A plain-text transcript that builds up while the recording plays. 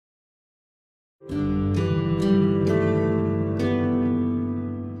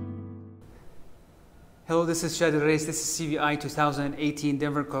Hello, this is Shadi Reis. This is CVI 2018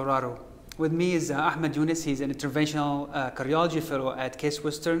 Denver, Colorado. With me is Ahmad Younes. He's an interventional cardiology fellow at Case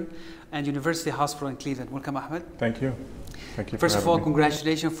Western and University Hospital in Cleveland. Welcome, Ahmad. Thank you. Thank you. First of all,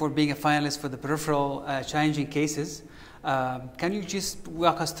 congratulations for being a finalist for the peripheral challenging cases. Can you just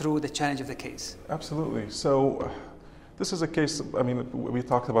walk us through the challenge of the case? Absolutely. So this is a case, I mean, we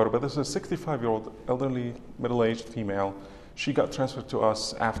talked about it, but this is a 65-year-old elderly middle-aged female. She got transferred to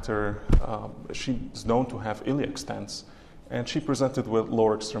us after she's known to have iliac stents, and she presented with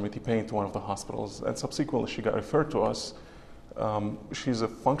lower extremity pain to one of the hospitals, and subsequently she got referred to us. She's a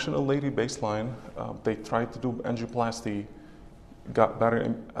functional lady baseline. They tried to do angioplasty, got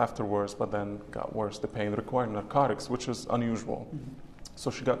better afterwards, but then got worse. The pain required narcotics, which is unusual.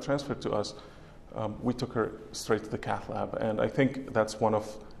 So she got transferred to us. We took her straight to the cath lab, and I think that's one of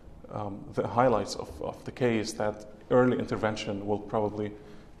the highlights of the case, that early intervention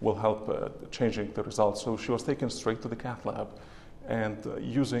will help changing the results. So she was taken straight to the cath lab, and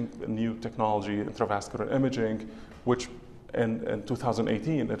using new technology, intravascular imaging, which in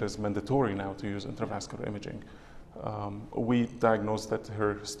 2018 it is mandatory now to use intravascular imaging. We diagnosed that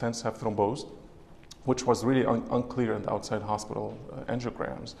her stents have thrombosed, which was really unclear in the outside hospital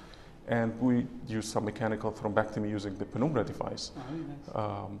angiograms. And we used some mechanical thrombectomy using the penumbra device.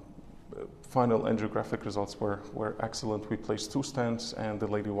 Final angiographic results were excellent. We placed 2 stents, and the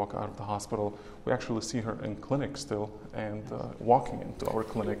lady walked out of the hospital. We actually see her in clinic still, and walking into our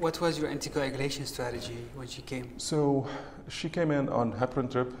clinic. What was your anticoagulation strategy when she came? So she came in on heparin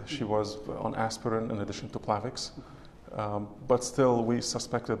drip. She was on aspirin in addition to Plavix. But still, we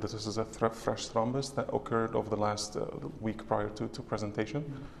suspected that this is a fresh thrombus that occurred over the last week prior to presentation.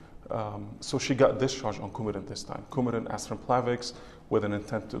 So she got discharged on Coumadin this time. Coumadin, aspirin, Plavix, with an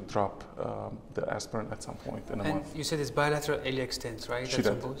intent to drop the aspirin at some point in a month. You said it's bilateral iliac stents, right? She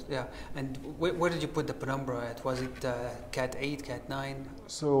did. Yeah. And where did you put the penumbra at? Was it Cat 8, Cat 9?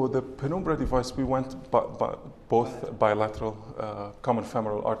 So the penumbra device, we went both bilateral common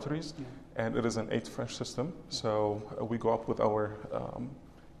femoral arteries, and it is an 8 French system. So we go up with our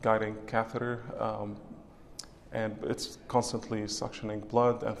guiding catheter, and it's constantly suctioning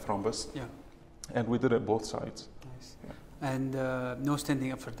blood and thrombus. Yeah. And we did it both sides. Nice. Yeah. And no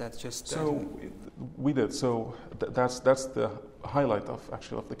stenting after that, just... So we did. So that's the highlight of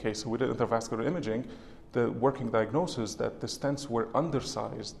the case. So we did intravascular imaging. The working diagnosis that the stents were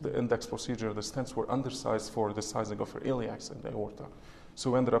undersized, the index procedure, the stents were undersized for the sizing of her iliacs and the aorta.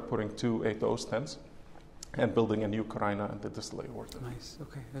 So we ended up putting 2 8-0 stents and building a new carina in the distal aorta. Nice,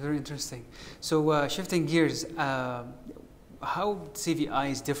 okay, very interesting. So shifting gears, how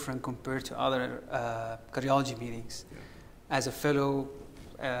CVI is different compared to other cardiology meetings? Yeah. As a fellow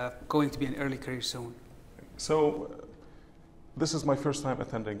going to be an early career soon? So this is my first time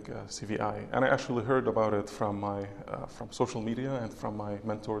attending CVI, and I actually heard about it from social media and from my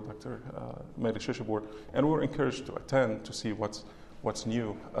mentor, Dr. Mehdi Shishibur, and we were encouraged to attend to see what's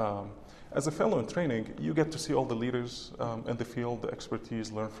new. As a fellow in training, you get to see all the leaders in the field, the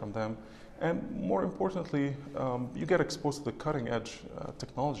expertise, learn from them, and more importantly, you get exposed to the cutting-edge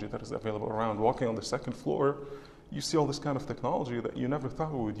technology that is available around. Walking on the 2nd floor, you see all this kind of technology that you never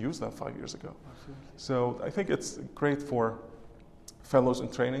thought we would use that 5 years ago. Absolutely. So I think it's great for fellows in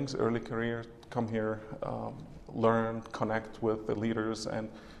trainings, early career, come here, learn, connect with the leaders, and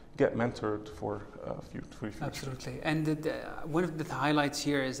get mentored for future. Absolutely. And one of the highlights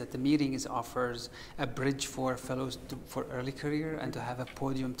here is that the meeting offers a bridge for fellows for early career and to have a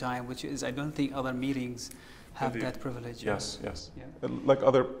podium time, which is, I don't think other meetings have that privilege. Yes, yes. Yeah. Like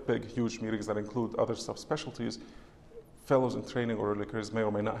other big, huge meetings that include other subspecialties, fellows in training or early careers may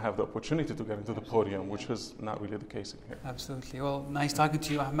or may not have the opportunity to get into the podium, which is not really the case in here. Absolutely. Well, nice talking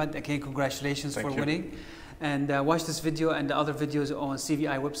to you, Ahmad. Again, congratulations for winning. And watch this video and the other videos on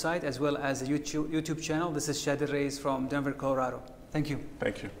CVI website as well as the YouTube channel. This is Shadi Reis from Denver, Colorado. Thank you.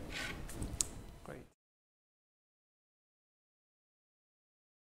 Thank you.